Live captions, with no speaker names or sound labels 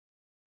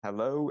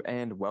Hello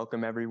and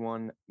welcome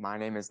everyone. My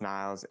name is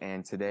Niles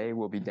and today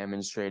we'll be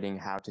demonstrating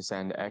how to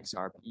send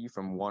XRP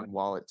from one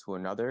wallet to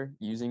another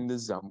using the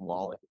XUMM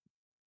wallet.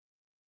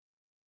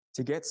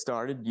 To get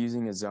started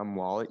using a XUMM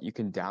wallet, you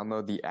can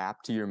download the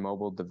app to your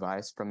mobile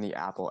device from the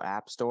Apple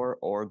App Store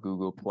or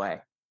Google Play.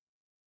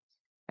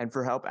 And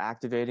for help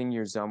activating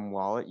your XUMM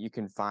wallet, you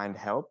can find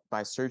help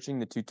by searching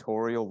the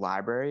tutorial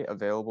library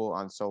available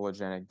on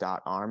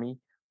sologenic.army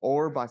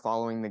or by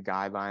following the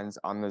guidelines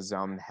on the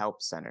XUMM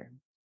Help Center.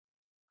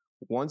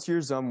 Once your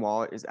XUMM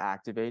wallet is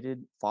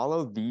activated,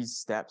 follow these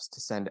steps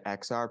to send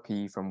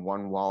XRP from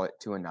one wallet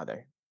to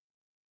another.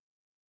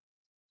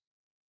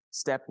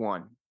 Step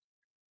 1.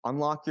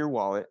 Unlock your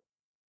wallet,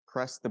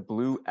 press the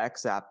blue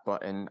xApp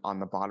button on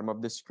the bottom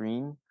of the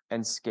screen,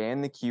 and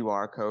scan the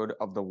QR code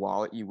of the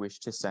wallet you wish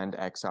to send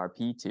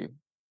XRP to.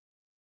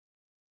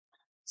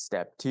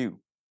 Step 2.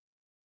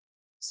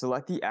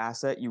 Select the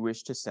asset you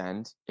wish to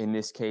send, in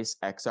this case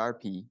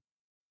XRP,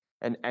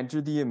 and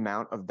enter the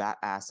amount of that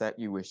asset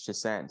you wish to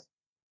send.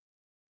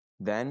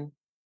 Then,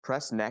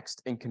 press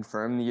Next and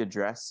confirm the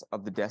address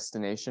of the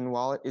destination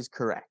wallet is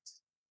correct.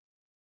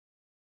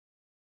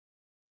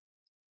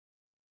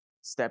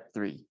 Step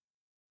 3.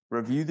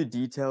 Review the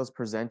details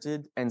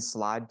presented and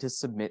slide to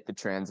submit the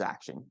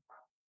transaction.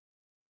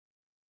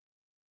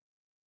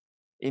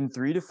 In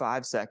 3 to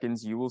 5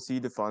 seconds, you will see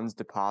the funds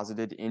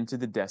deposited into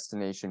the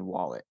destination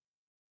wallet.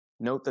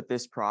 Note that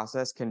this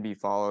process can be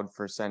followed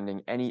for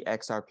sending any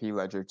XRP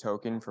Ledger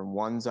token from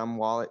one XUMM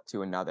wallet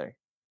to another.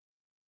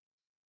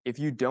 If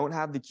you don't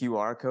have the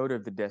QR code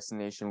of the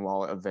destination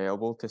wallet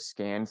available to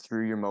scan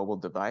through your mobile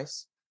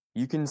device,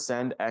 you can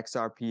send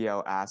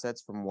XRPL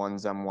assets from one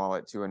XUMM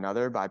wallet to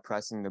another by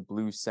pressing the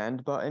blue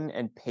Send button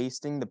and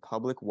pasting the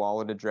public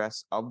wallet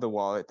address of the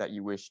wallet that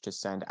you wish to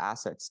send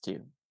assets to.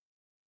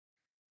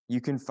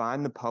 You can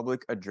find the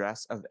public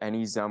address of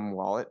any XUMM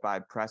wallet by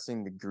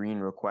pressing the green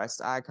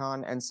request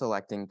icon and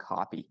selecting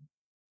Copy.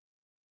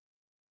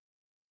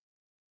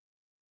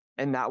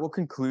 And that will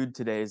conclude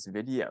today's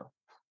video.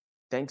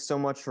 Thanks so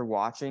much for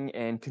watching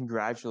and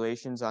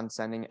congratulations on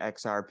sending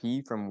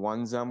XRP from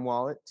one XUMM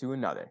wallet to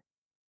another.